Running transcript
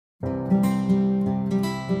Hello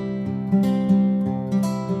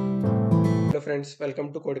friends,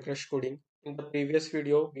 welcome to Code Crush Coding. In the previous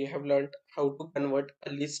video, we have learned how to convert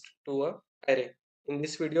a list to a array. In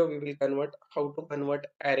this video, we will convert how to convert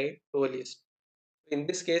array to a list. In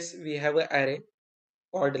this case, we have an array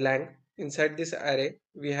called lang. Inside this array,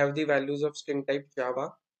 we have the values of string type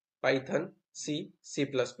Java, Python, C, C++.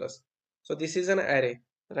 So this is an array,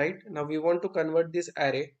 right? Now we want to convert this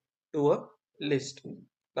array to a list.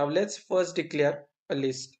 Now let's first declare a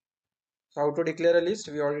list. So how to declare a list?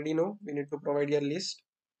 We already know. We need to provide a list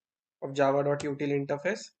of java.util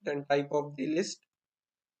interface, then type of the list.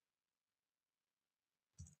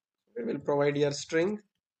 We will provide your string,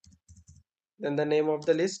 then the name of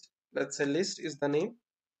the list. Let's say list is the name,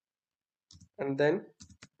 and then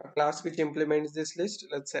a class which implements this list.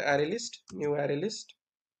 Let's say ArrayList, new ArrayList.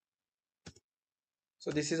 So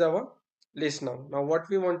this is our list now. Now what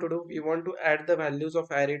we want to do, we want to add the values of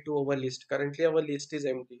array to our list. Currently our list is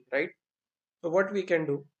empty, right? So what we can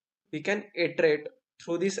do, we can iterate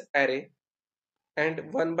through this array,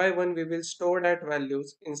 and one by one we will store that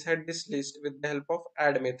values inside this list with the help of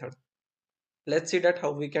add method. Let's see that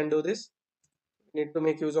how we can do this. We need to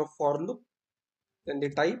make use of for loop, then the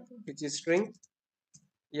type which is string,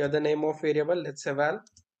 here the name of variable, let's say val,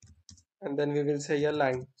 and then we will say here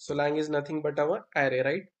lang. So lang is nothing but our array,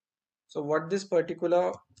 right? So what this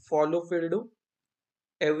particular for loop will do,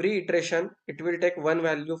 every iteration it will take one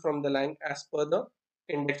value from the lang as per the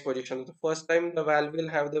index position. The first time the val will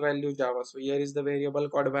have the value Java, so here is the variable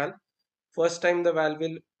called val. First time the val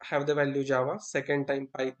will have the value Java, second time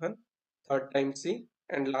Python, third time C,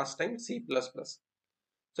 and last time C++.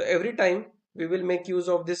 So every time we will make use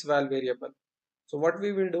of this val variable. So what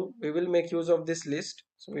we will do, we will make use of this list.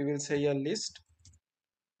 So we will say a list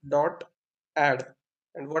dot add,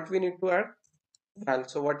 and what we need to add, val.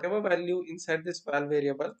 So whatever value inside this val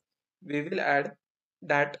variable, we will add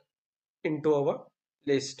that into our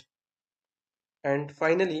list. And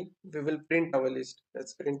finally we will print our list.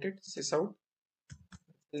 Let's print it, sysout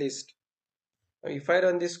list. Now if I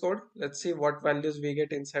run this code, let's see what values we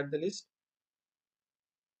get inside the list.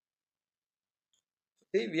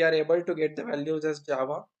 See, we are able to get the values as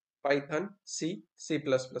Java, Python, C, C++.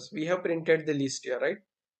 We have printed the list here, right?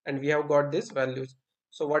 And we have got these values.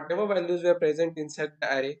 So whatever values were present inside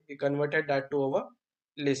the array, we converted that to our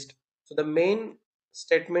list. So the main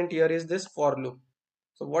statement here is this for loop.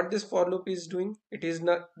 So what this for loop is doing, it is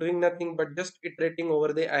not doing nothing but just iterating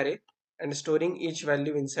over the array and storing each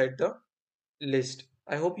value inside the list.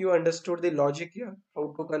 I hope you understood the logic here,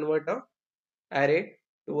 how to convert a array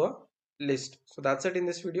to a list. So that's it in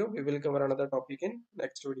this video. We will cover another topic in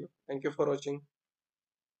next video. Thank you for watching.